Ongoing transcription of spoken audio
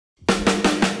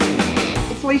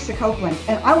Lisa Copeland,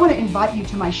 and I want to invite you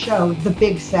to my show, The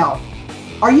Big Sell.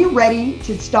 Are you ready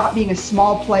to stop being a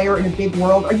small player in a big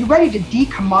world? Are you ready to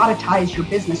decommoditize your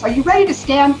business? Are you ready to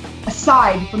stand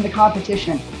aside from the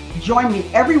competition? Join me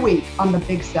every week on The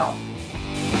Big Sell.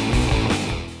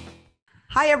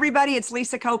 Hi, everybody. It's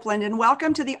Lisa Copeland, and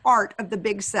welcome to the Art of the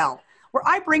Big Sell, where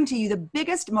I bring to you the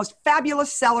biggest, most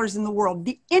fabulous sellers in the world,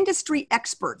 the industry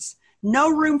experts. No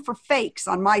room for fakes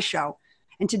on my show.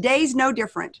 And today's no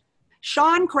different.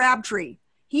 Sean Crabtree.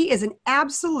 He is an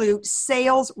absolute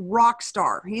sales rock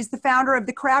star. He's the founder of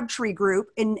the Crabtree Group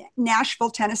in Nashville,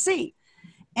 Tennessee.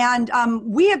 And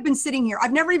we have been sitting here.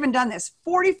 I've never even done this.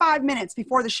 45 minutes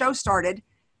before the show started,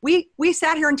 we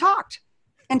sat here and talked.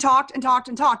 And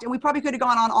we probably could have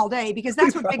gone on all day because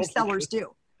that's what big sellers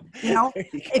do. You know,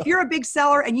 if you're a big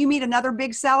seller and you meet another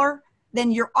big seller,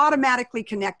 then you're automatically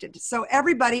connected. So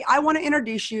everybody, I want to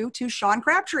introduce you to Sean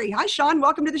Crabtree. Hi, Sean.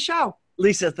 Welcome to the show.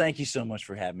 Lisa, thank you so much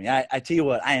for having me. I tell you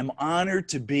what, I am honored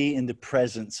to be in the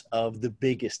presence of the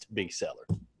biggest big seller.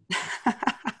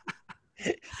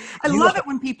 I love it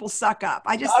when people suck up.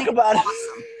 I just think it's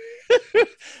awesome.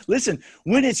 Listen,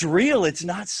 when it's real, it's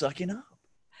not sucking up.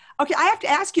 Okay, I have to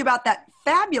ask you about that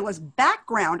fabulous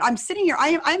background. I'm sitting here.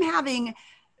 I'm having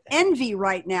envy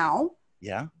right now.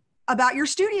 Yeah. About your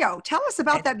studio. Tell us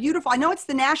about that beautiful, I know it's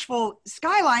the Nashville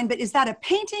skyline, but is that a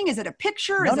painting? Is it a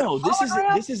picture? No,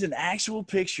 this is an actual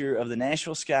picture of the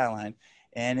Nashville skyline.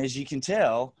 And as you can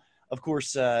tell, of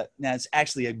course, now it's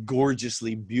actually a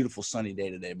gorgeously beautiful sunny day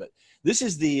today, but this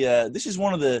is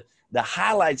one of the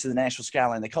highlights of the Nashville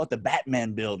skyline. They call it the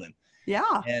Batman building.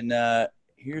 Yeah. And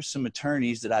here's some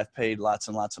attorneys that I've paid lots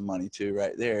and lots of money to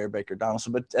right there, Baker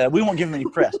Donaldson, but we won't give them any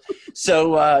press.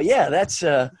 So yeah,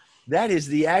 that is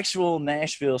the actual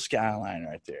Nashville skyline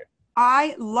right there.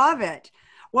 I love it.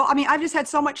 Well, I mean, I've just had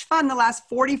so much fun the last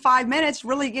 45 minutes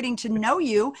really getting to know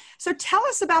you. So tell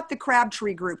us about the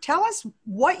Crabtree Group. Tell us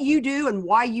what you do and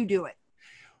why you do it.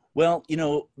 Well, you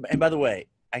know, and by the way,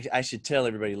 I should tell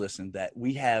everybody listening that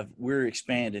we're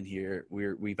expanding here.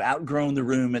 We've outgrown the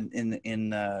room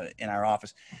in our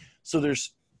office. So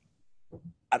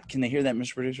can they hear that,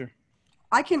 Mr. Producer?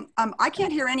 I can't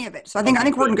hear any of it. So I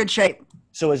think we're in good shape.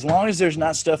 So as long as there's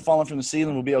not stuff falling from the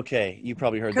ceiling, we'll be okay. You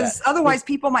probably heard that. Because otherwise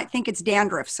people might think it's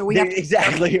dandruff. So we have to.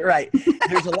 Exactly right.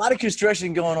 There's a lot of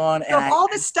construction going on. So if all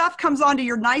this stuff comes onto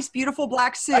your nice, beautiful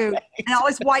black suit and all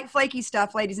this white flaky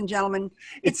stuff, ladies and gentlemen,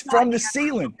 it's from the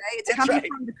ceiling. Okay? It's coming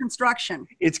from the construction.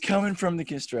 It's coming from the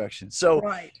construction. So,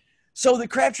 right. So the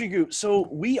Crabtree Group. So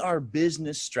we are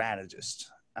business strategists.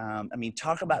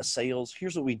 Talk about sales.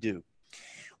 Here's what we do.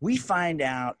 We find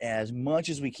out as much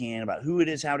as we can about who it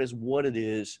is, how it is, what it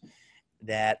is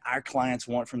that our clients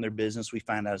want from their business. We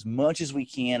find out as much as we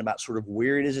can about sort of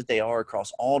where it is that they are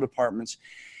across all departments.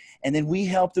 And then we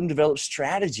help them develop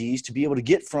strategies to be able to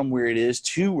get from where it is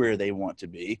to where they want to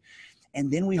be.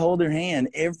 And then we hold their hand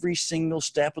every single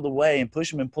step of the way and push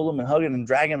them and pull them and hug them and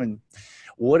drag them and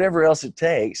whatever else it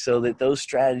takes so that those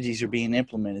strategies are being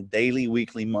implemented daily,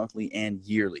 weekly, monthly, and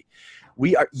yearly.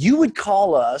 You would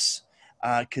call us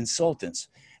consultants,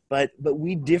 but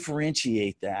we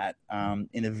differentiate that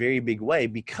in a very big way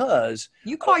because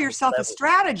you call yourself a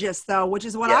strategist, though, which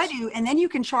is what yes. I do, and then you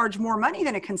can charge more money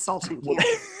than a consultant can.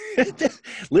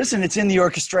 Listen, it's in the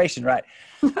orchestration, right?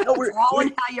 No, we're all in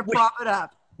how you prop it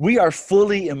up. We are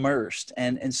fully immersed,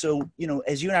 and so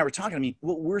as you and I were talking,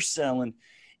 what we're selling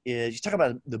is, you talk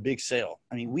about the big sale.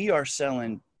 We are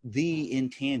selling the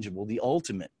intangible, the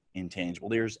ultimate intangible.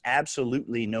 There's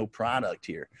absolutely no product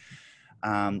here.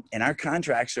 And our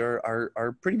contracts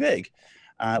are pretty big.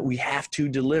 We have to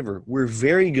deliver. We're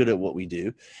very good at what we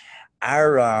do.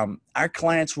 Our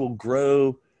clients will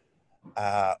grow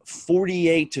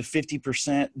 48 to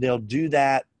 50%. They'll do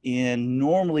that in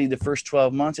normally the first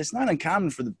 12 months. It's not uncommon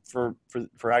for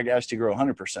our guys to grow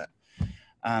 100%.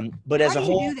 But as a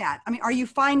whole, how do you do that? Are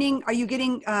you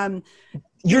getting?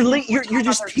 You're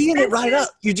just teeing it right up.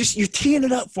 You're teeing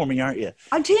it up for me, aren't you?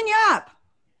 I'm teeing you up.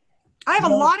 I have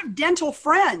a lot of dental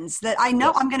friends that I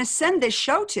know I'm going to send this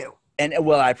show to. And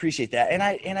well, I appreciate that. And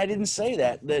I didn't say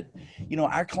that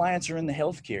our clients are in the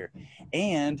healthcare,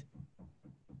 and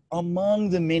among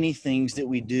the many things that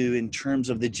we do in terms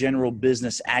of the general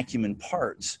business acumen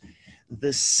parts,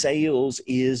 the sales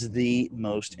is the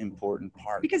most important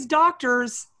part. Because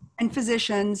doctors and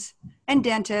physicians and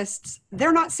dentists,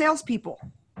 they're not salespeople.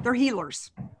 They're healers.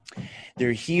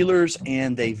 They're healers,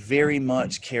 and they very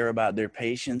much care about their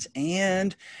patients.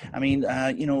 And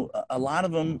a lot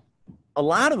of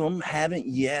them haven't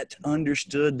yet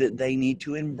understood that they need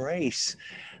to embrace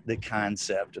the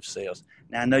concept of sales.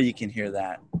 Now, I know you can hear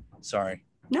that. Sorry.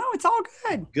 No, it's all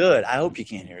good. Good. I hope you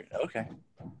can't hear it. Okay.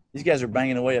 These guys are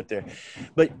banging away up there.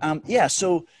 But yeah,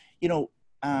 so,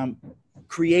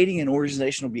 creating an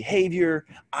organizational behavior,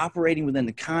 operating within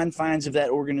the confines of that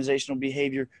organizational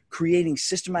behavior, creating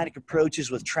systematic approaches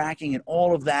with tracking and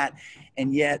all of that.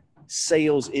 And yet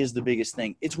sales is the biggest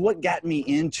thing. It's what got me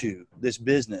into this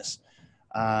business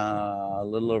a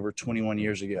little over 21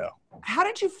 years ago. How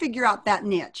did you figure out that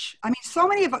niche? I mean, so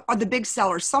many of the big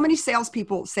sellers, so many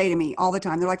salespeople say to me all the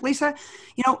time, they're like, Lisa,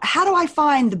 how do I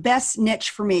find the best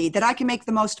niche for me that I can make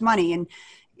the most money? And,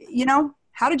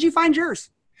 how did you find yours?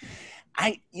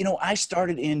 I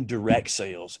started in direct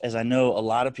sales, as I know a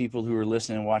lot of people who are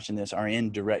listening and watching this are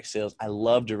in direct sales. I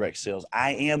love direct sales.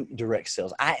 I am direct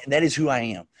sales. That is who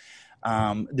I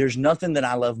am. There's nothing that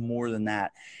I love more than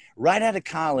that. Right out of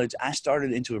college, I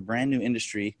started into a brand new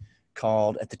industry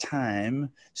called, at the time,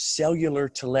 cellular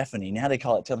telephony. Now they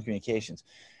call it telecommunications.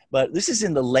 But this is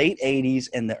in the late 80s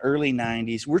and the early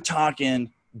 90s. We're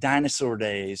talking dinosaur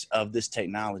days of this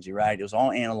technology, right? It was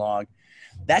all analog.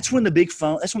 That's when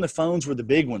the phones were the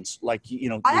big ones. Like,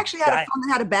 I actually had a phone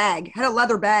that had a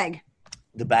leather bag.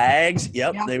 The bags.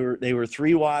 Yep. Yeah. They were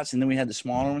 3 watts. And then we had the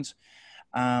smaller ones.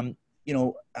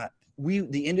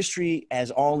 The industry, as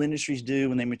all industries do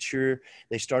when they mature,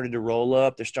 they started to roll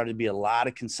up. There started to be a lot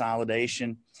of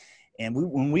consolidation. And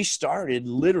when we started,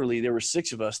 literally, there were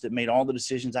 6 of us that made all the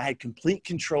decisions. I had complete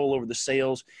control over the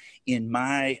sales in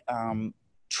my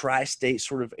tri-state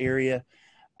sort of area.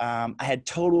 I had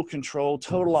total control,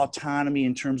 total autonomy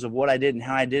in terms of what I did and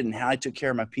how I took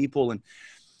care of my people. And,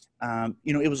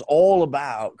 it was all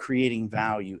about creating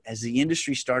value. As the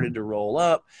industry started to roll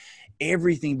up,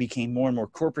 everything became more and more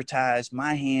corporatized.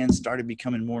 My hands started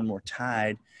becoming more and more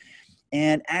tied.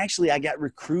 And actually, I got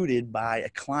recruited by a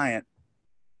client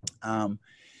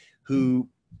who,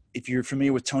 if you're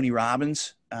familiar with Tony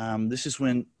Robbins, this is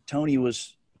when Tony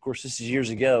was, of course, this is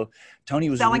years ago. Tony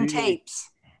was selling tapes.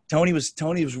 Tony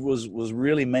was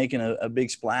really making a big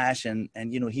splash, and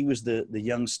he was the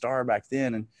young star back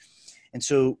then, and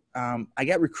so I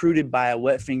got recruited by a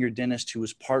wet finger dentist who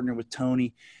was partnered with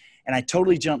Tony, and I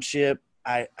totally jumped ship.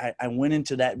 I went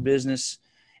into that business,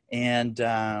 and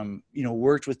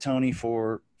worked with Tony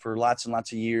for lots and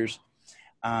lots of years.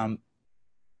 I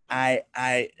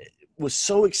was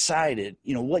so excited.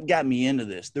 What got me into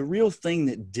this? The real thing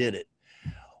that did it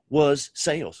was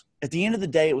sales. At the end of the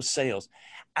day, it was sales.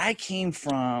 I came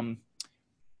from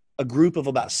a group of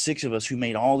about 6 of us who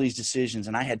made all these decisions,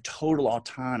 and I had total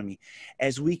autonomy.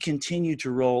 As we continued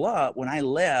to roll up, when I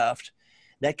left,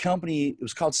 that company, it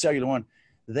was called Cellular One.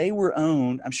 They were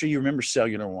owned, I'm sure you remember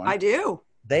Cellular One. I do.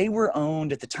 They were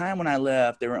owned, at the time when I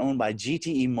left, they were owned by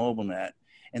GTE MobileNet,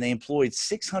 and they employed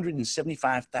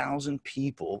 675,000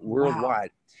 people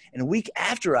worldwide. Wow. And a week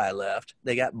after I left,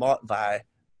 they got bought by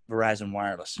Verizon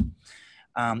Wireless.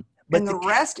 But the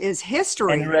rest is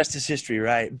history. And the rest is history,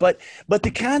 right? But the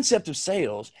concept of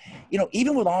sales,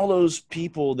 even with all those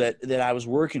people that I was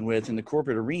working with in the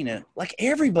corporate arena, like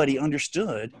everybody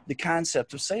understood the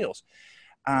concept of sales.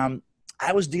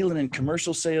 I was dealing in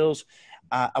commercial sales.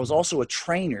 I was also a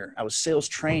trainer. I was sales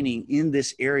training in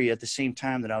this area at the same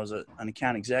time that I was an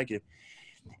account executive.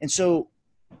 And so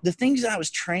the things that I was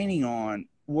training on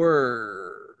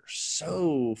were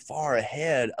so far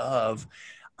ahead of,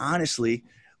 honestly,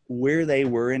 where they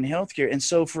were in healthcare. And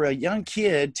so for a young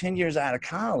kid, 10 years out of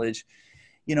college,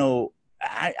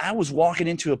 I was walking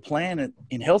into a plant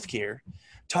in healthcare,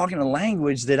 talking a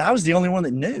language that I was the only one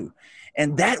that knew.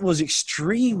 And that was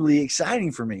extremely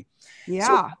exciting for me.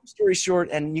 Yeah. So, story short,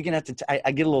 and you're going to have to,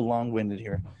 I get a little long-winded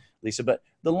here, Lisa, but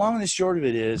the long and the short of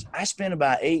it is I spent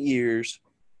about 8 years.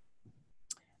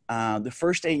 The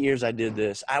first 8 years I did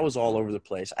this, I was all over the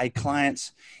place. I had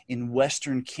clients in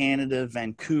Western Canada,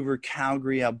 Vancouver,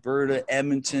 Calgary, Alberta,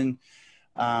 Edmonton,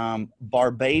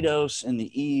 Barbados in the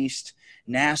east,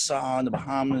 Nassau in the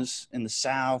Bahamas in the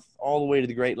south, all the way to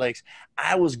the Great Lakes.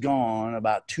 I was gone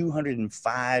about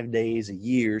 205 days a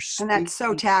year. And that's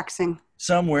so taxing.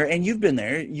 Somewhere, and you've been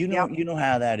there. You know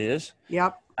how that is.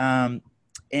 Yep.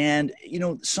 And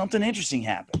something interesting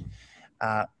happened.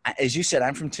 As you said,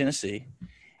 I'm from Tennessee.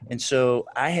 And so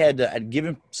I'd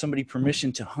given somebody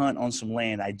permission to hunt on some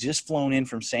land. I'd just flown in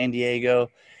from San Diego.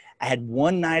 I had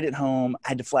one night at home. I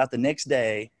had to fly out the next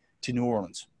day to New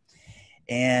Orleans.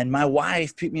 And my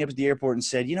wife picked me up at the airport and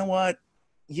said, you know what?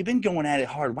 You've been going at it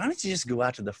hard. Why don't you just go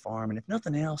out to the farm? And if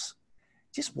nothing else,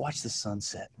 just watch the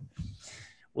sunset.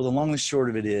 Well, the long and short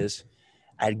of it is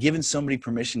I had given somebody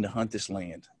permission to hunt this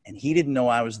land, and he didn't know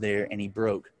I was there, and he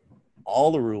broke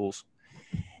all the rules.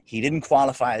 He didn't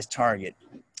qualify as target.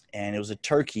 And it was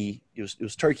turkey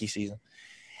season.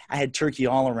 I had turkey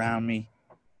all around me,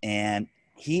 and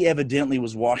he evidently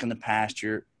was walking the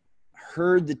pasture,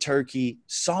 heard the turkey,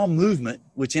 saw movement,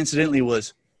 which incidentally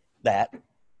was that.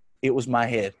 It was my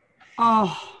head.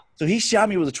 Oh. So he shot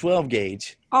me with a 12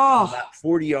 gauge about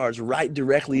 40 yards right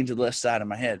directly into the left side of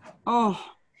my head. Oh.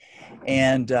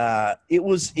 And it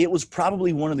was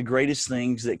probably one of the greatest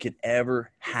things that could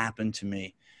ever happen to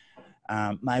me.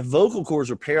 My vocal cords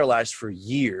were paralyzed for a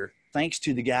year, thanks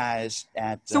to the guys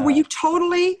at. So were you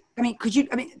totally?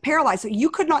 Paralyzed? So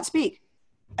you could not speak.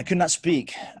 I could not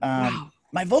speak. Wow.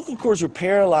 My vocal cords were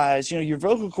paralyzed. You know, your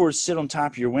vocal cords sit on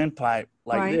top of your windpipe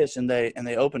like this, and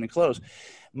they open and close.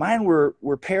 Mine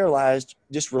were paralyzed,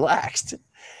 just relaxed.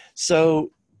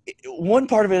 So one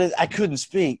part of it is I couldn't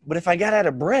speak, but if I got out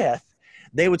of breath,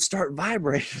 they would start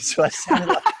vibrating. So I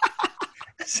sounded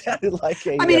like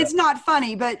a. I mean, it's not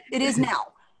funny, but it is now.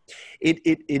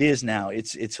 It is now.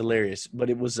 It's hilarious, but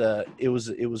it was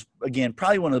again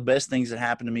probably one of the best things that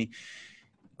happened to me.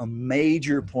 A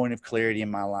major point of clarity in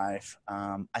my life.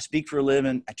 I speak for a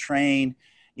living. I train.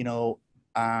 You know.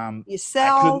 You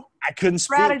sell. I couldn't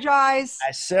strategize. Speak.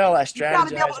 I sell. I strategize. You got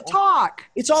to be able to talk.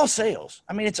 It's all sales.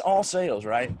 I mean, it's all sales,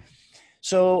 right?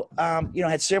 So, I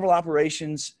had several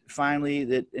operations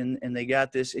finally and they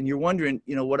got this. And you're wondering,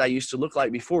 what I used to look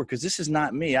like before, because this is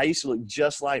not me. I used to look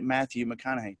just like Matthew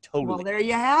McConaughey. Totally. Well, there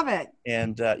you have it.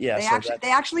 And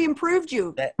they actually improved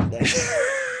you.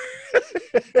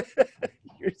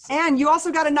 And you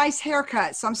also got a nice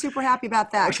haircut. So I'm super happy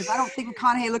about that, because I don't think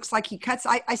McConaughey looks like he cuts.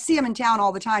 I see him in town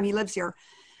all the time. He lives here.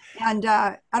 And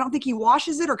I don't think he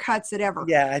washes it or cuts it ever.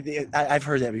 Yeah, I've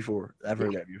heard that before.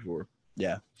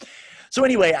 Yeah. So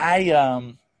anyway,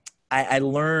 I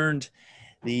learned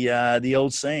the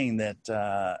old saying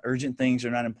that urgent things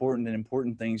are not important and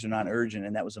important things are not urgent,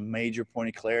 and that was a major point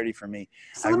of clarity for me.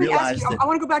 So let me ask you, I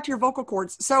want to go back to your vocal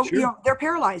cords. So Sure. They're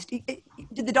paralyzed.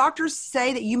 Did the doctors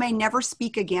say that you may never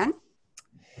speak again,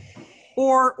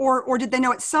 or did they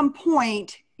know at some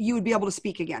point you would be able to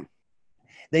speak again?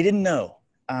 They didn't know.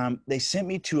 They sent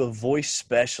me to a voice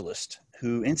specialist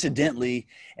who, incidentally,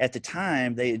 at the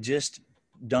time, they had just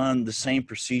done the same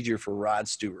procedure for Rod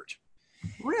Stewart.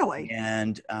 Really?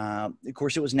 And of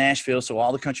course, it was Nashville, so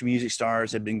all the country music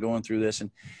stars had been going through this,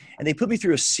 and they put me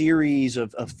through a series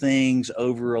of things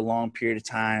over a long period of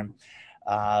time.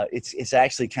 It's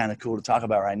actually kind of cool to talk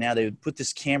about right now. They would put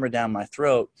this camera down my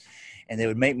throat, and they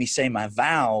would make me say my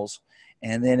vowels.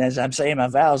 And then as I'm saying my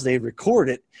vowels, they'd record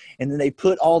it, and then they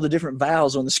put all the different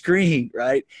vowels on the screen,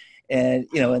 right? And,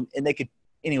 and they could,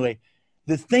 anyway,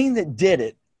 the thing that did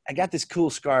it, I got this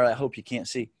cool scar I hope you can't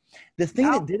see. The thing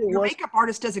that did it your was makeup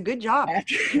artist does a good job.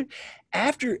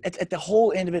 After at the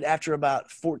whole end of it, after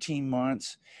about 14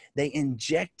 months, they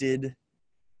injected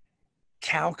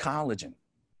cow collagen.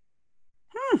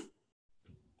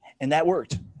 And that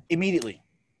worked immediately.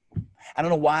 I don't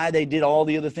know why they did all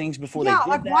the other things before they did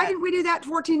that. Why didn't we do that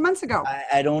 14 months ago?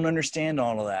 I don't understand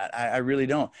all of that. I really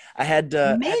don't. I had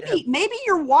maybe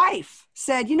your wife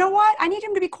said, you know what? I need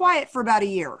him to be quiet for about a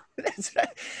year.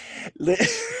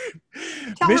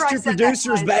 Mr.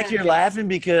 Producer's back here laughing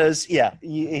because,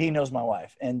 he knows my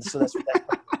wife. And so that's your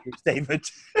statement.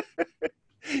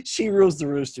 She rules the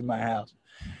roost in my house.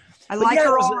 I like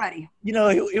her already.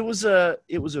 It was a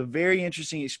very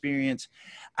interesting experience.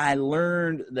 I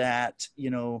learned that,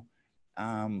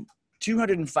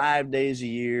 205 days a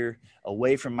year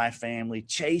away from my family,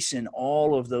 chasing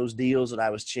all of those deals that I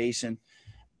was chasing,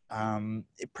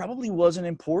 it probably wasn't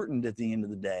important at the end of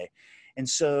the day. And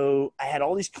so I had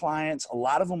all these clients. A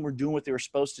lot of them were doing what they were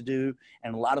supposed to do,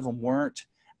 and a lot of them weren't.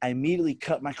 I immediately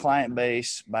cut my client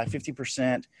base by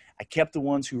 50%. I kept the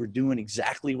ones who were doing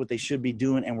exactly what they should be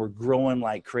doing and were growing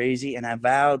like crazy. And I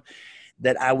vowed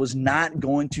that I was not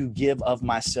going to give of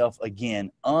myself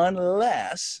again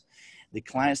unless the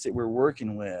clients that we're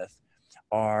working with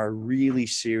are really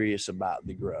serious about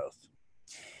the growth.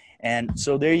 And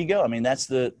so there you go. I mean, that's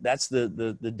the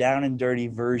down and dirty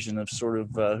version of sort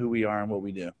of who we are and what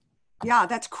we do. Yeah,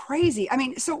 that's crazy. I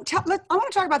mean, so I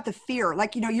want to talk about the fear.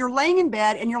 Like, you're laying in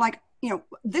bed and you're like,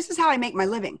 this is how I make my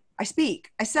living. I speak,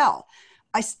 I sell.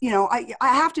 I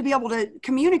have to be able to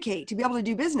communicate, to be able to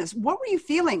do business. What were you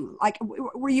feeling? Like,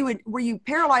 were you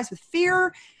paralyzed with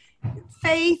fear,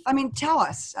 faith? I mean, tell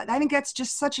us. I think that's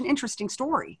just such an interesting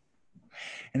story.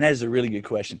 And that is a really good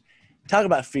question. Talk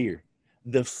about fear.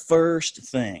 The first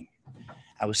thing,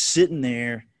 I was sitting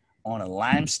there on a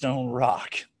limestone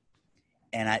rock,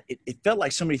 and it felt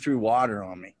like somebody threw water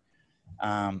on me.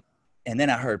 And then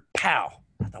I heard pow.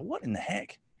 I thought, what in the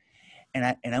heck? And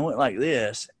I went like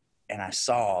this, and I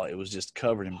saw it was just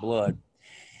covered in blood.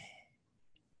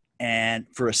 And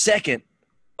for a second,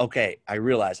 I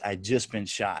realized I'd just been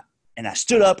shot. And I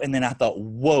stood up, and then I thought,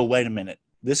 whoa, wait a minute.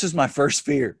 This is my first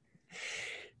fear.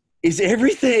 Is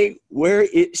everything where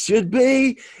it should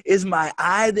be? Is my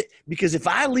eye because if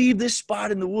I leave this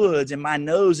spot in the woods and my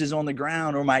nose is on the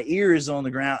ground or my ear is on the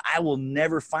ground, I will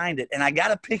never find it. And I got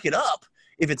to pick it up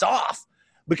if it's off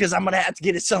because I'm going to have to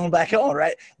get it sewn back on,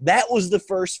 right? That was the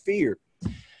first fear.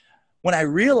 When I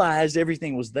realized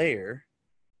everything was there,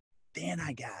 then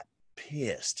I got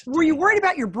pissed. Were you worried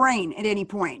about your brain at any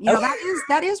point? You know,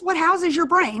 that is what houses your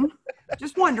brain.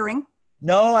 Just wondering.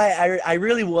 No, I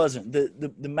really wasn't.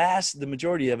 The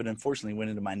majority of it, unfortunately, went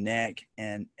into my neck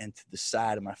and to the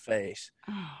side of my face.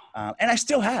 And I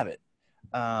still have it.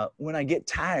 When I get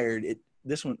tired,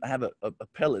 I have a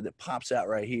pellet that pops out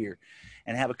right here,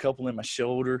 and I have a couple in my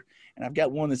shoulder, and I've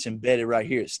got one that's embedded right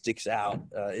here. It sticks out.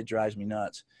 It drives me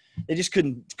nuts. They just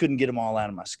couldn't get them all out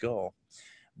of my skull.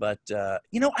 But,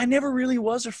 I never really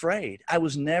was afraid. I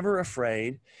was never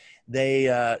afraid.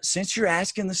 They, since you're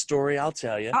asking the story, I'll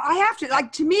tell you. I have to,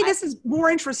 to me, this is more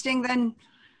interesting than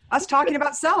us talking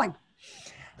about selling.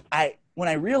 When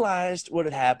I realized what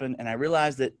had happened and I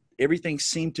realized that everything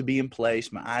seemed to be in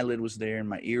place, my eyelid was there and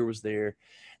my ear was there.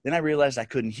 Then I realized I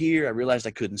couldn't hear. I realized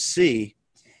I couldn't see.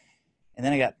 And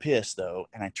then I got pissed though.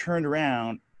 And I turned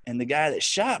around and the guy that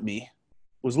shot me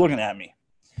was looking at me.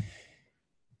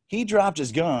 He dropped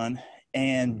his gun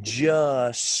and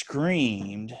just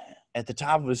screamed at the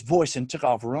top of his voice and took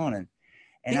off running.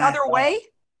 And the other way?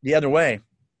 The other way.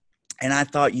 And I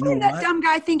thought, you know what? Why did that dumb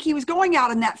guy think he was going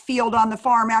out in that field on the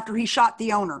farm after he shot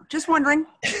the owner? Just wondering.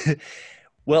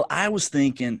 Well, I was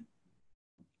thinking,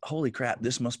 holy crap,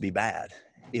 this must be bad.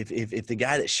 If the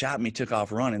guy that shot me took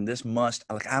off running,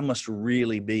 I must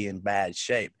really be in bad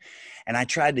shape. And I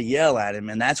tried to yell at him,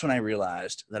 and that's when I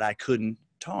realized that I couldn't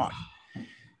talk.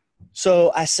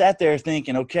 So I sat there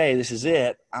thinking, okay, this is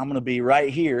it. I'm going to be right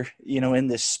here, in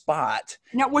this spot.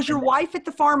 Now, was your wife at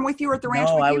the farm with you or at the ranch?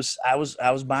 No, with you?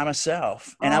 I was by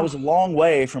myself, and I was a long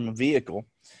way from a vehicle.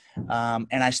 And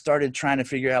I started trying to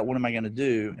figure out what am I going to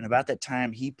do. And about that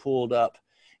time, he pulled up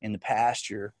in the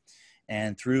pasture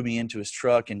and threw me into his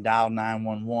truck and dialed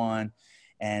 911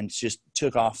 and just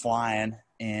took off flying.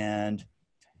 And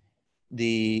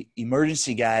the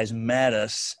emergency guys met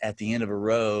us at the end of a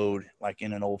road, like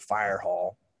in an old fire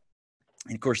hall.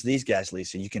 And of course, these guys,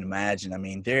 Lisa, you can imagine,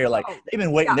 they're like, they've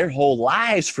been waiting their whole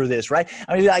lives for this, right?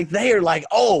 They are like,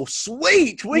 oh,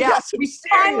 sweet. We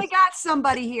finally got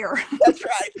somebody here. That's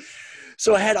right.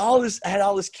 So I had all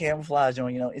this camouflage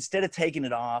on, instead of taking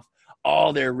it off,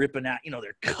 they're ripping out,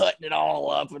 they're cutting it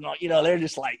all up and all, they're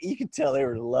just like, you can tell they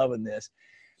were loving this.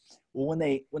 Well,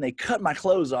 when they cut my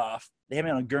clothes off, they had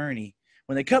me on a gurney.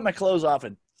 When they cut my clothes off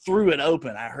and threw it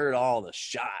open, I heard all the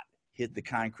shot hit the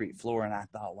concrete floor, and I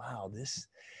thought, wow, this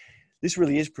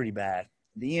really is pretty bad.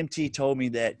 The EMT told me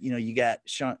that, you got,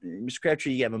 Mr.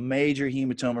 Crabtree, you have a major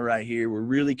hematoma right here. We're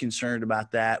really concerned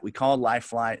about that. We called Life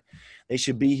Flight. They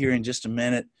should be here in just a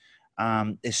minute.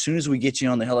 As soon as we get you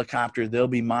on the helicopter, they'll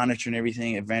be monitoring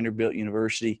everything at Vanderbilt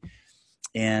University.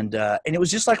 And it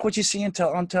was just like what you see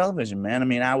on television,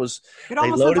 man. It almost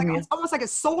it's almost like a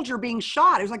soldier being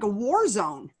shot. It was like a war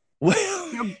zone. Well,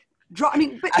 I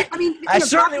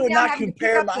certainly would not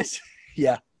compare myself.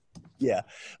 Yeah,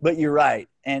 but you're right.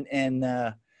 And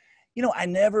I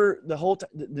never,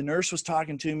 the nurse was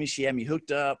talking to me. She had me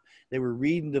hooked up. They were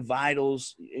reading the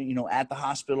vitals, at the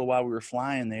hospital while we were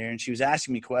flying there. And she was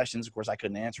asking me questions. Of course, I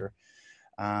couldn't answer.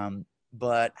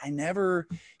 But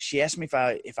she asked me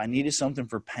if I needed something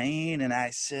for pain. And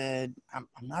I said, I'm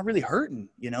not really hurting.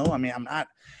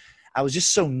 I was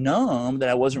just so numb that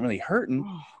I wasn't really hurting.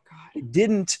 Oh God.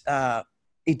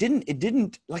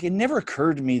 It never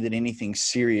occurred to me that anything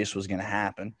serious was going to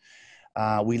happen.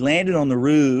 We landed on the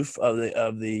roof of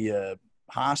the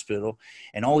hospital,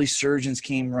 and all these surgeons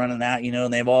came running out,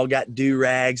 and they've all got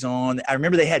do-rags on. I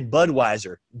remember they had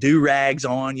Budweiser do-rags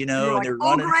on, and they're running.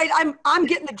 Oh, great. I'm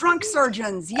getting the drunk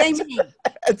surgeons. Yay me.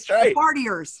 That's right. The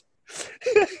partiers.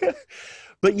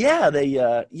 But yeah,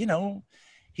 they,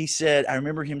 he said, I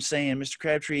remember him saying, Mr.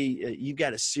 Crabtree, you've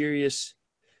got a serious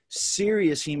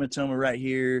hematoma right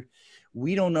here.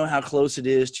 We don't know how close it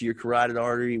is to your carotid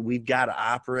artery. We've got to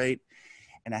operate.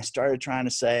 And I started trying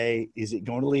to say, is it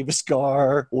going to leave a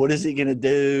scar? What is it going to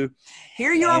do?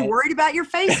 Here you are worried about your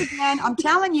face again. I'm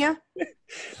telling you,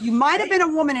 you might have been a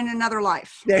woman in another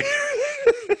life.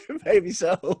 Maybe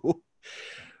so.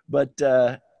 But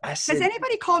I said. Has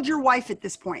anybody called your wife at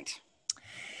this point?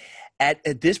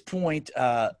 At this point,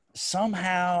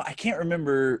 somehow, I can't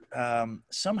remember,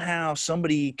 somehow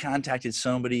somebody contacted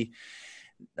somebody.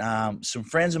 Some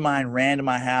friends of mine ran to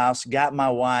my house, got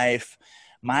my wife,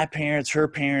 my parents, her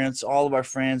parents, all of our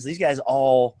friends. These guys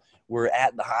all were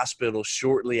at the hospital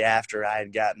shortly after I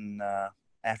had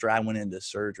after I went into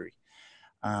surgery.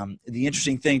 The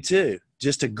interesting thing too,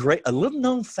 just a little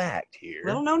known fact here.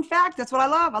 Little known fact. That's what I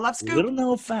love. I love scoop. Little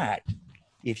known fact.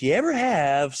 If you ever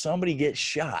have somebody get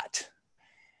shot,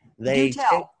 they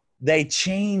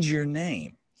change your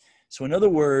name. So in other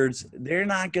words, they're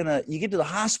not gonna, you get to the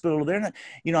hospital, they're not,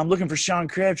 I'm looking for Sean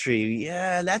Crabtree.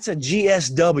 Yeah, that's a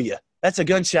GSW. That's a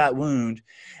gunshot wound.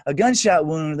 A gunshot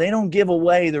wound, they don't give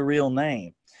away the real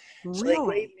name. Really? So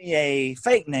they gave me a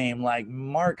fake name like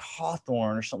Mark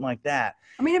Hawthorne or something like that.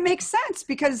 I mean, it makes sense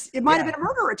because it might have been a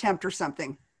murder attempt or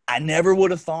something. I never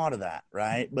would have thought of that,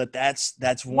 right? But that's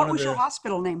one What was your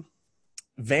hospital name?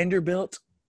 Vanderbilt.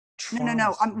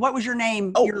 No. What was your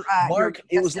name? Oh, Mark.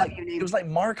 It was like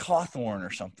Mark Hawthorne or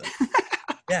something.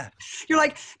 Yeah. You're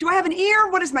like, do I have an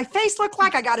ear? What does my face look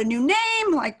like? I got a new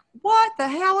name. Like, what the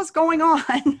hell is going on?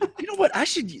 You know what?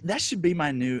 That should be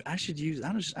my new. I should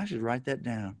write that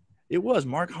down. It was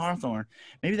Mark Hawthorne.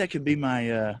 Maybe that could be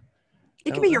my.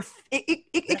 It could be your.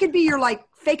 It could be your like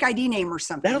fake ID name or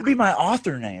something. That'll be my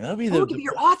author name. That'll be it could be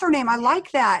your author name. I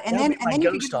like that. And then you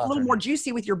could get a little more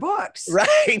juicy with your books.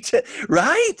 Right.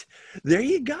 Right. There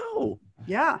you go.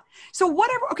 Yeah. So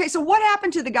whatever. Okay. So what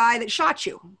happened to the guy that shot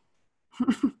you?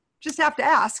 Just have to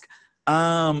ask.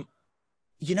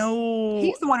 He's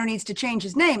the one who needs to change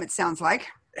his name. It sounds like.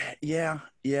 Yeah.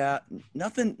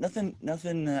 Nothing.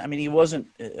 I mean, he wasn't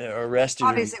arrested.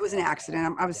 Obviously, it was an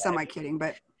accident. I was semi-kidding,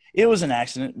 but it was an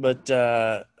accident. But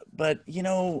those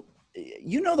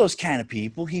kind of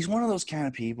people. He's one of those kind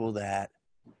of people that,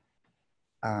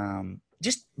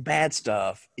 just bad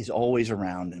stuff is always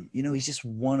around him. He's just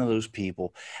one of those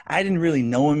people. I didn't really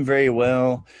know him very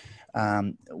well.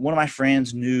 One of my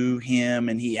friends knew him,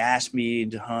 and he asked me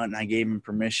to hunt, and I gave him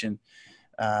permission.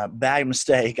 Bad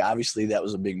mistake. Obviously, that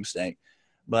was a big mistake.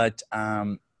 But,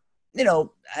 I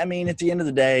mean, at the end of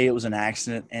the day, it was an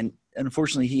accident. And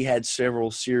unfortunately, he had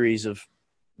several series of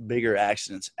bigger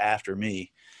accidents after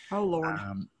me. Oh, Lord.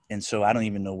 And so I don't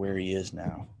even know where he is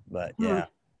now. But, yeah.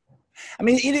 I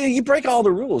mean, you break all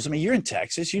the rules. I mean, you're in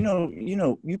Texas.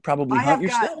 You probably hunt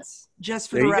yourself. Guns, just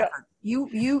for the record.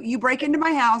 You break into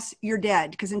my house, you're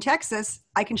dead. Because in Texas,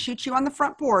 I can shoot you on the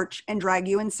front porch and drag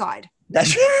you inside.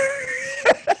 That's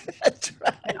That's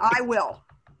right. And I will.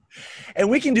 And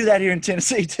we can do that here in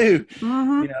Tennessee too.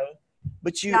 Mm-hmm.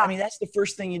 But I mean, that's the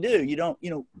first thing you do. You don't,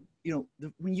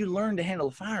 when you learn to handle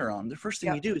a firearm, the first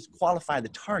thing you do is qualify the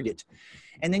target.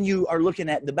 And then you are looking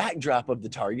at the backdrop of the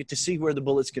target to see where the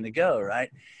bullet's going to go.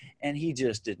 Right. And he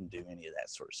just didn't do any of that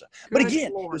sort of stuff. But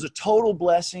again, It was a total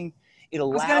blessing. It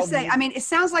allowed I was going to say, I mean, it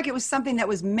sounds like it was something that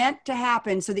was meant to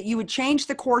happen so that you would change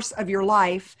the course of your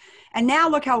life. And now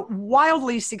look how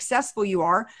wildly successful you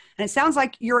are. And it sounds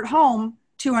like you're at home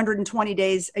 220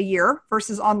 days a year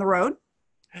versus on the road.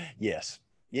 Yes.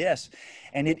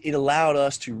 And it allowed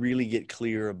us to really get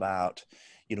clear about,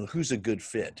 who's a good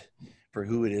fit for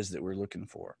who it is that we're looking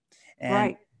for. And,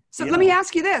 right. So let me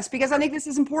ask you this, because I think this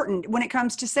is important when it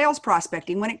comes to sales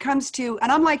prospecting, when it comes to, and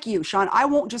I'm like you, Sean, I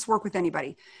won't just work with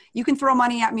anybody. You can throw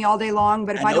money at me all day long,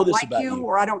 but if I don't like you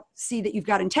or I don't see that you've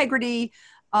got integrity,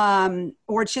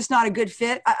 or it's just not a good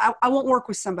fit, I won't work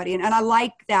with somebody. And I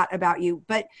like that about you.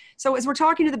 But so as we're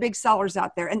talking to the big sellers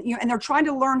out there and they're trying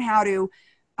to learn how to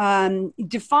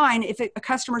define if a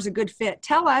customer is a good fit,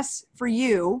 tell us for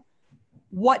you,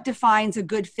 what defines a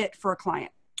good fit for a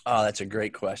client? Oh, that's a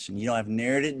great question. I've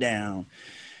narrowed it down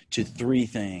to 3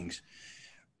 things.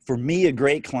 For me, a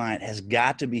great client has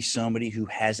got to be somebody who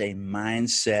has a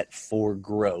mindset for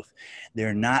growth.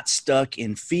 They're not stuck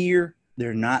in fear.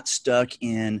 They're not stuck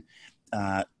in,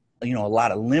 a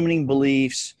lot of limiting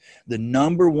beliefs. The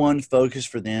number one focus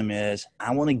for them is,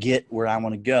 I want to get where I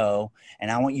want to go, and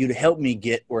I want you to help me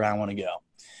get where I want to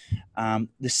go.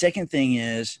 The second thing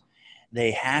is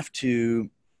they have to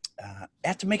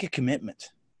make a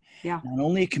commitment. Yeah. Not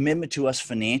only a commitment to us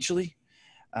financially,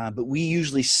 but we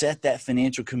usually set that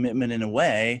financial commitment in a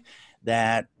way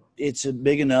that it's a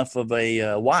big enough of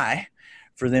a why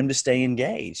for them to stay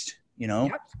engaged,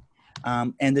 Yep.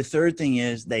 And the third thing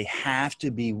is they have to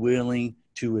be willing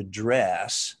to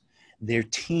address their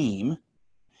team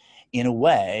in a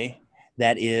way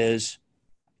that is,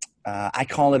 I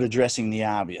call it addressing the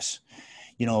obvious.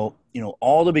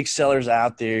 All the big sellers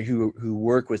out there who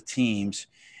work with teams,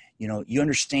 you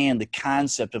understand the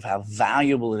concept of how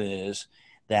valuable it is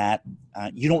that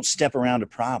you don't step around a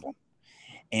problem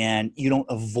and you don't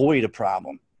avoid a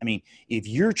problem. I mean, if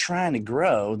you're trying to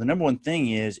grow, the number one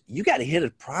thing is you got to hit a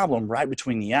problem right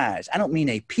between the eyes. I don't mean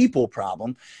a people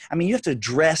problem. I mean, you have to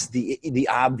address the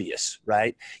obvious,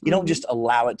 right? You don't just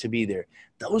allow it to be there.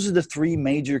 Those are the 3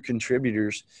 major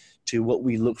contributors to what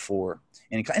we look for.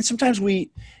 And sometimes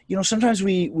we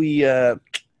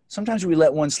sometimes we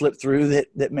let one slip through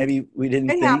that maybe we didn't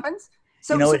It think. happens.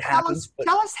 So, It happens.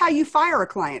 tell us how you fire a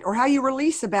client or how you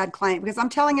release a bad client, because I'm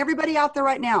telling everybody out there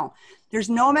right now, there's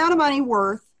no amount of money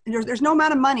there's no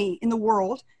amount of money in the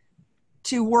world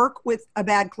to work with a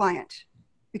bad client,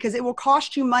 because it will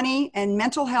cost you money and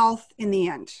mental health in the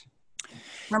end.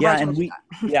 Remember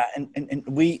and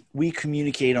we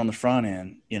communicate on the front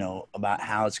end, about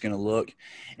how it's going to look.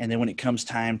 And then when it comes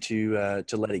time to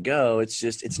let it go,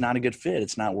 it's not a good fit.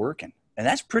 It's not working. And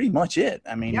that's pretty much it.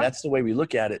 I mean, That's the way we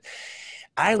look at it.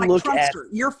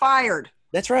 You're fired.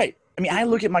 That's right. I mean, I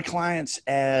look at my clients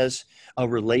as a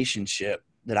relationship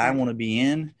that I want to be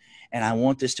in, and I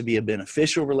want this to be a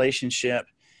beneficial relationship.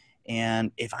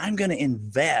 And if I'm going to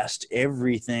invest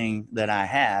everything that I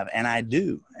have, and I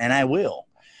do, and I will,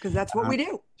 because that's what we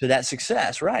do, to that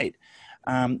success, right?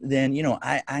 Then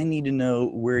I need to know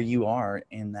where you are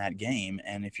in that game,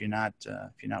 and if you're not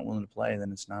willing to play,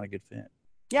 then it's not a good fit.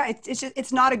 Yeah,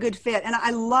 it's not a good fit. And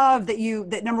I love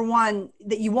that number one,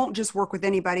 that you won't just work with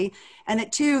anybody, and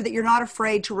that two, that you're not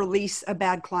afraid to release a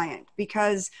bad client,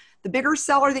 because the bigger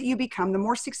seller that you become, the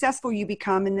more successful you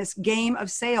become in this game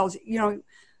of sales.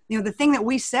 The thing that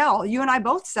we sell, you and I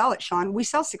both sell it, Sean. We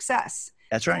sell success.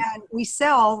 That's right. And we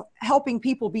sell helping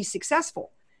people be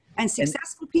successful. And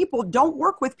successful people don't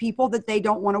work with people that they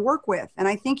don't want to work with. And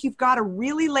I think you've got to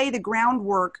really lay the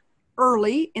groundwork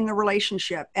early in the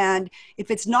relationship. And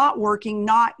if it's not working,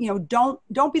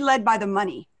 don't be led by the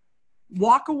money.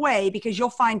 Walk away, because you'll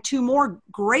find two more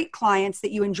great clients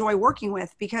that you enjoy working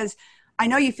with. Because I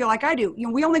know you feel like I do.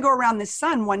 We only go around this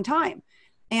sun one time.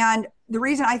 And the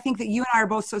reason I think that you and I are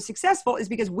both so successful is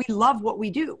because we love what we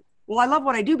do. Well, I love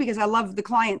what I do because I love the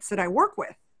clients that I work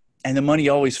with. And the money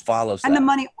always follows. And the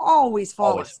money always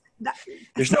follows.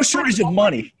 There's no shortage of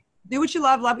money. Do what you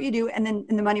love what you do, and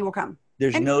the money will come.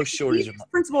 There's no shortage of money.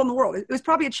 Principle in the world. It was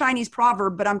probably a Chinese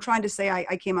proverb, but I'm trying to say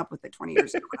I came up with it 20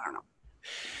 years ago. I don't know.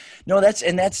 No,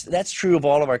 that's true of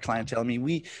all of our clientele. I mean,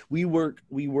 we work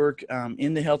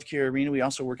in the healthcare arena. We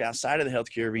also work outside of the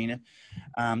healthcare arena.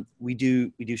 We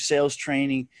do sales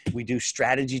training. We do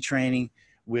strategy training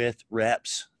with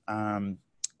reps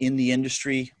in the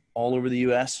industry all over the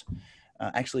U.S.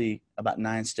 Actually, about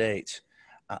 9 states.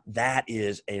 That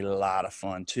is a lot of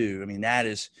fun too. I mean, that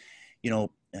is,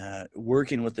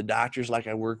 working with the doctors like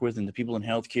I work with and the people in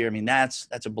healthcare. I mean, that's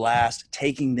a blast,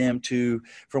 taking them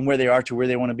from where they are to where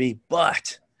they want to be,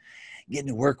 but getting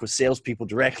to work with salespeople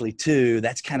directly too.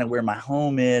 That's kind of where my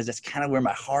home is. That's kind of where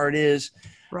my heart is.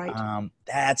 Right.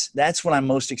 That's what I'm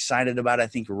most excited about. I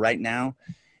think right now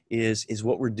is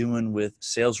what we're doing with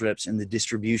sales reps in the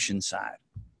distribution side.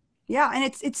 Yeah. And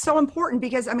it's so important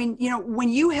because, I mean, when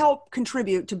you help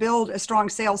contribute to build a strong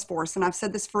sales force, and I've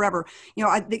said this forever,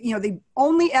 the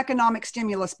only economic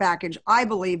stimulus package I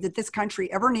believe that this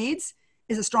country ever needs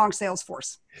is a strong sales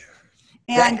force.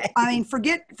 And I mean,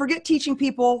 forget teaching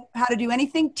people how to do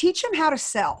anything. Teach them how to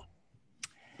sell.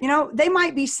 They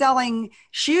might be selling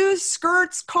shoes,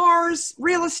 skirts, cars,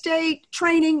 real estate,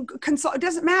 training, consult. It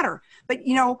doesn't matter. But,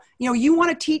 you want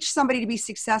to teach somebody to be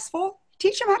successful,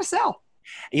 teach them how to sell.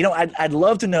 I'd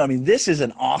love to know. I mean, this is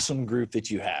an awesome group that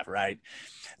you have, right?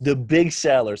 The big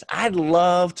sellers. I'd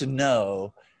love to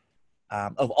know,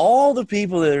 of all the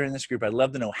people that are in this group, I'd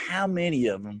love to know how many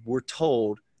of them were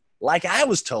told, like I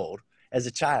was told as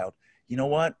a child, you know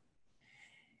what?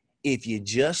 If you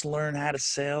just learn how to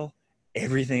sell,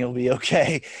 everything will be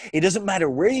okay. It doesn't matter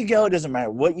where you go. It doesn't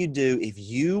matter what you do. If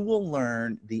you will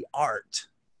learn the art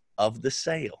of the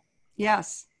sale.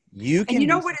 Yes. You can.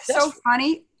 And what is so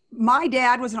funny? My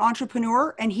dad was an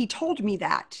entrepreneur, and he told me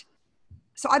that.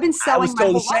 So I've been selling. I was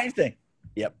told the same thing.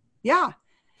 Yep. Yeah.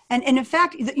 And in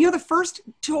fact, the first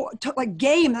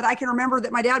game that I can remember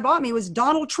that my dad bought me was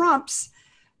Donald Trump's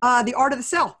The Art of the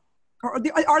Sale, or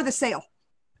The Art of the Sale.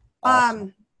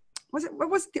 Awesome. Art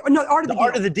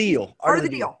of the Deal. Art of the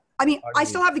Deal. I mean, I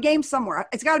still have the game somewhere.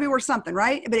 It's got to be worth something,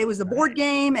 right? But it was the board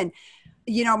game, and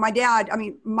my dad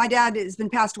has been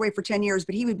passed away for 10 years,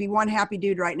 but he would be one happy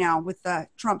dude right now with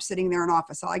Trump sitting there in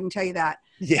office. I can tell you that.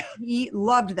 Yeah. He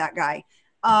loved that guy.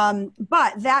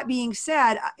 But that being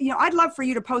said, I'd love for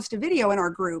you to post a video in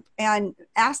our group and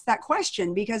ask that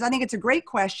question, because I think it's a great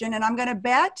question. And I'm going to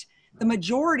bet the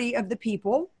majority of the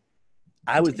people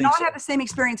did not have the same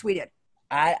experience we did.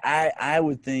 I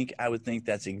would think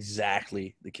that's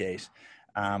exactly the case.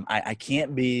 I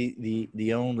can't be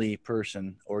the only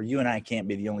person, or you and I can't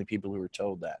be the only people who were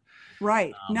told that.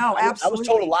 Right. No, absolutely. I was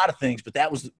told a lot of things, but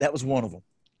that was one of them.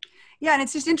 Yeah. And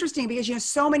it's just interesting because,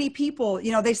 so many people,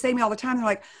 they say to me all the time, they're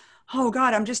like, oh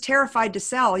God, I'm just terrified to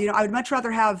sell. I would much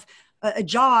rather have a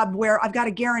job where I've got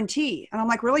a guarantee. And I'm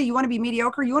like, really? You want to be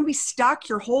mediocre? You want to be stuck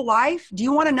your whole life? Do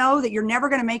you want to know that you're never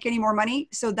going to make any more money?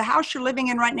 So the house you're living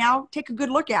in right now, take a good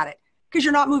look at it, because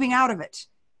you're not moving out of it.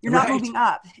 You're not moving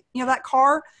up. You know, that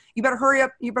car, you better hurry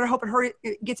up. You better hope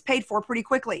it gets paid for pretty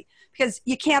quickly, because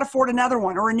you can't afford another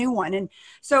one or a new one. And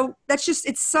so that's just,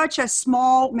 it's such a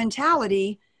small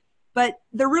mentality, but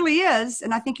there really is.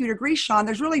 And I think you'd agree, Sean,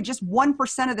 there's really just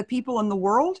 1% of the people in the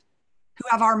world who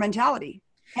have our mentality,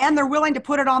 and they're willing to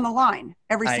put it on the line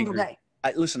every single day.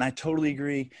 Listen, I totally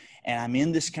agree. And I'm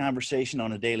in this conversation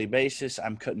on a daily basis.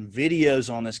 I'm cutting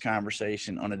videos on this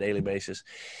conversation on a daily basis.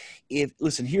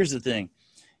 Listen, here's the thing.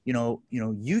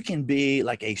 You can be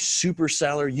like a super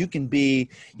seller. You can be,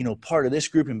 part of this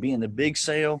group and be in the big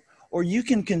sale, or you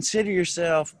can consider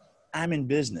yourself, I'm in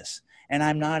business and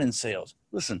I'm not in sales.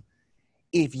 Listen,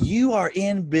 if you are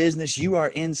in business, you are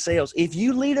in sales. If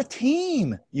you lead a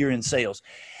team, you're in sales.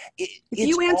 If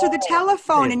you answer the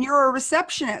telephone and you're a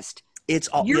receptionist,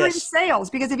 you're in sales.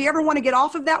 Because if you ever want to get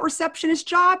off of that receptionist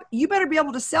job, you better be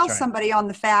able to sell somebody on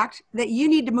the fact that you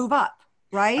need to move up.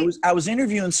 Right. I was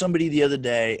interviewing somebody the other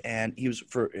day, and he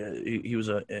was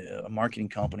a marketing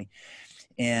company,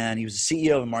 and he was the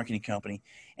CEO of a marketing company.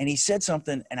 And he said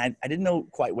something, and I didn't know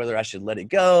quite whether I should let it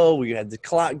go. We had the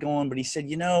clock going, but he said,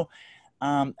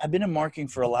 I've been in marketing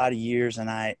for a lot of years, and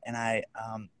I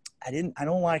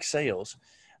don't like sales.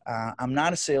 I'm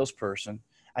not a salesperson.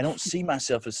 I don't see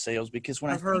myself as sales, because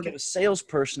when I think of a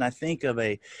salesperson, I think of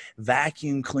a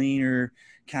vacuum cleaner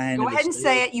kind of. Go ahead and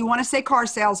say it. You want to say car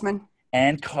salesman.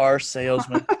 And car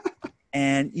salesman.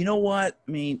 And you know what?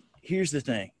 I mean, here's the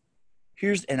thing.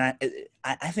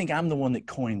 I think I'm the one that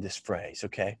coined this phrase.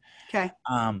 Okay. Okay.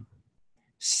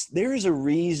 There is a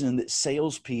reason that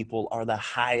salespeople are the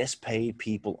highest paid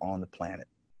people on the planet.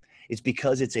 It's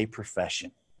because it's a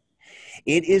profession.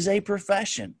 It is a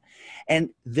profession.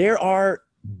 And there are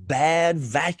bad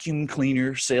vacuum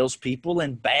cleaner salespeople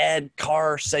and bad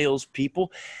car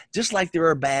salespeople, just like there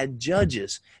are bad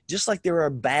judges, just like there are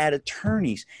bad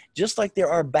attorneys, just like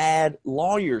there are bad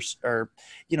lawyers, or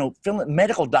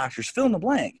medical doctors, fill in the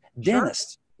blank,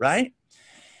 dentists, right?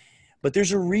 But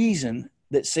there's a reason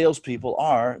that salespeople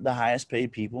are the highest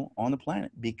paid people on the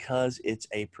planet, because it's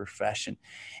a profession,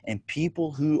 and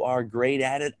people who are great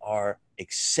at it are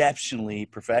exceptionally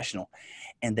professional,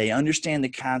 and they understand the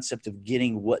concept of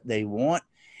getting what they want,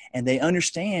 and they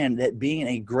understand that being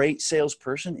a great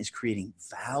salesperson is creating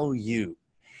value,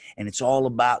 and it's all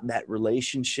about that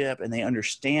relationship, and they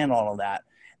understand all of that.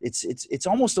 It's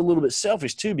almost a little bit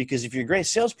selfish too, because if you're a great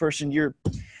salesperson, you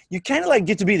kind of like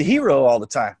get to be the hero all the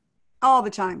time. All the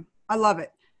time. I love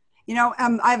it.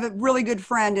 I have a really good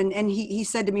friend, and he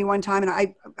said to me one time,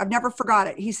 and I've never forgot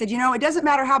it. He said, it doesn't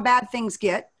matter how bad things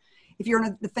get, if you're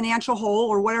in the financial hole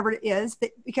or whatever it is,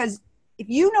 because if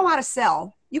you know how to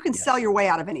sell, you can sell your way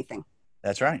out of anything.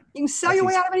 That's right. You can sell your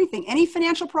way out of anything. Any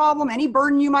financial problem, any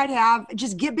burden you might have,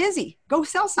 just get busy. Go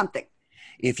sell something.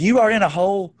 If you are in a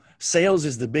hole, sales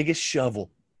is the biggest shovel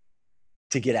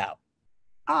to get out.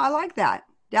 Oh, I like that.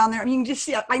 Down there, I mean, you can just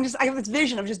see. I have this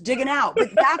vision of just digging out. But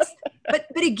but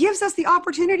it gives us the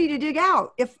opportunity to dig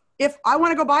out. If I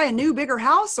want to go buy a new, bigger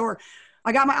house, or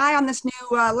I got my eye on this new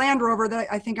Land Rover that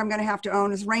I think I'm going to have to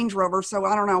own, this Range Rover. So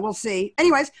I don't know. We'll see.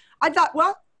 Anyways, I thought,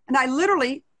 and I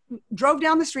literally drove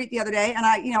down the street the other day, and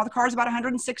the car's about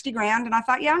 160 grand. And I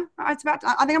thought, I think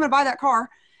I'm going to buy that car.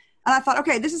 And I thought,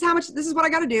 okay, this is what I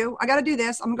got to do. I got to do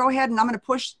this. I'm going to go ahead and I'm going to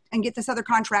push and get this other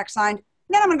contract signed.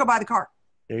 And then I'm going to go buy the car.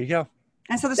 There you go.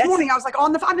 And so this morning I was like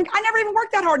on the phone. I never even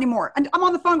worked that hard anymore. And I'm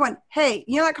on the phone going, hey,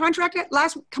 that contract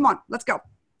come on, let's go.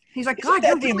 He's like, God,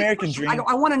 that's the American dream. I go,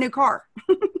 I want a new car.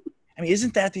 I mean,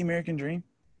 isn't that the American dream?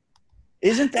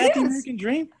 Isn't that the American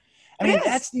dream? I mean,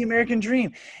 that's the American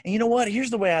dream. And you know what? Here's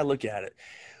the way I look at it.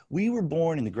 We were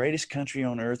born in the greatest country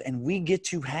on earth, and we get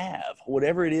to have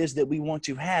whatever it is that we want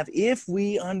to have if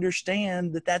we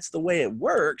understand that that's the way it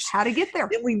works. How to get there.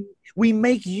 Then we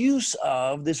make use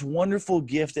of this wonderful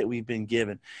gift that we've been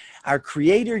given. Our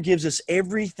Creator gives us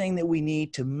everything that we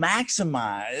need to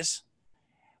maximize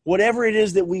whatever it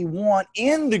is that we want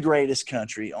in the greatest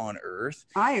country on earth.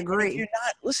 I agree.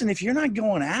 If you're not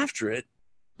going after it,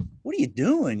 what are you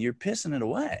doing? You're pissing it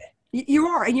away. You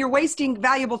are, and you're wasting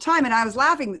valuable time. And I was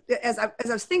laughing as I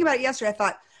was thinking about it yesterday. I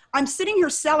thought, I'm sitting here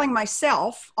selling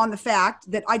myself on the fact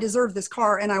that I deserve this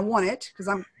car and I want it because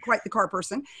I'm quite the car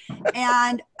person.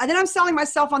 And then I'm selling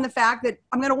myself on the fact that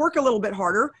I'm going to work a little bit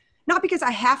harder, not because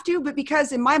I have to, but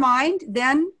because in my mind,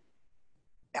 then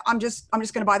I'm just going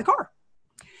to buy the car.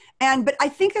 But I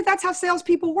think that that's how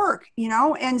salespeople work, you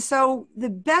know? And so the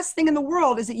best thing in the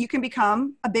world is that you can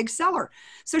become a big seller.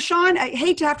 So Sean, I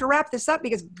hate to have to wrap this up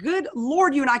because good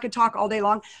Lord, you and I could talk all day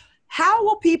long. How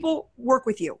will people work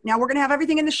with you? Now we're going to have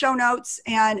everything in the show notes,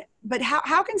 but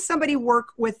how can somebody work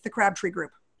with the Crabtree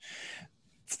Group?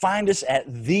 Find us at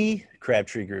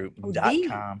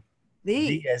thecrabtreegroup.com.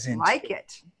 The as in like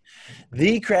it.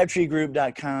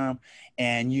 thecrabtreegroup.com,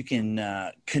 and you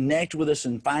can connect with us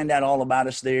and find out all about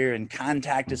us there and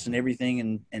contact us and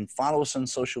everything, and follow us on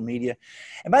social media.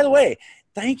 And by the way,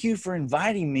 thank you for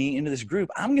inviting me into this group.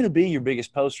 I'm going to be your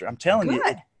biggest poster. I'm telling you,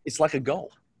 it's like a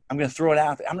goal. I'm going to throw it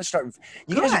out there. I'm going to start.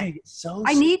 You guys are going to get so.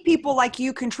 I need people like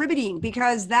you contributing,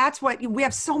 because that's what we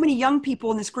have. So many young people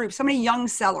in this group, so many young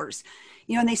sellers,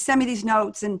 you know, and they send me these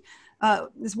notes. And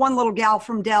this one little gal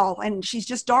from Dell, and she's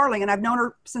just darling. And I've known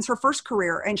her since her first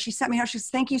career. And she sent me out. She says,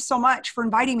 "Thank you so much for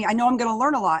inviting me. I know I'm going to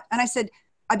learn a lot." And I said,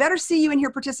 "I better see you in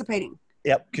here participating."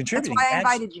 Yep, contributing. That's why I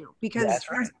invited you, because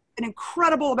there's an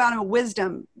incredible amount of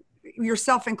wisdom,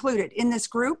 yourself included, in this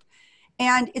group,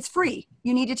 and it's free.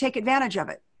 You need to take advantage of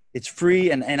it. It's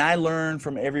free, and I learn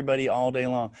from everybody all day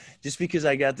long. Just because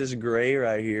I got this gray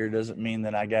right here doesn't mean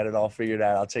that I got it all figured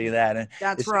out. I'll tell you that. And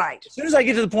that's right. As soon as I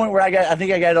get to the point where I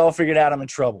think I got it all figured out, I'm in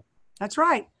trouble. That's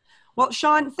right. Well,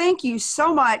 Sean, thank you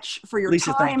so much for your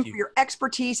Lisa, time, for your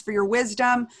expertise, for your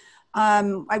wisdom.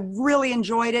 I really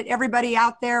enjoyed it. Everybody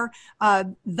out there,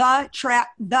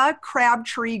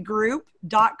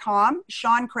 thecrabtreegroup.com.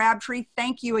 Sean Crabtree,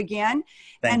 thank you again.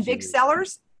 And big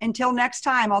sellers, until next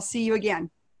time, I'll see you again.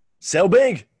 Sell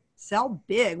big. Sell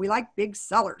big. We like big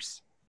sellers.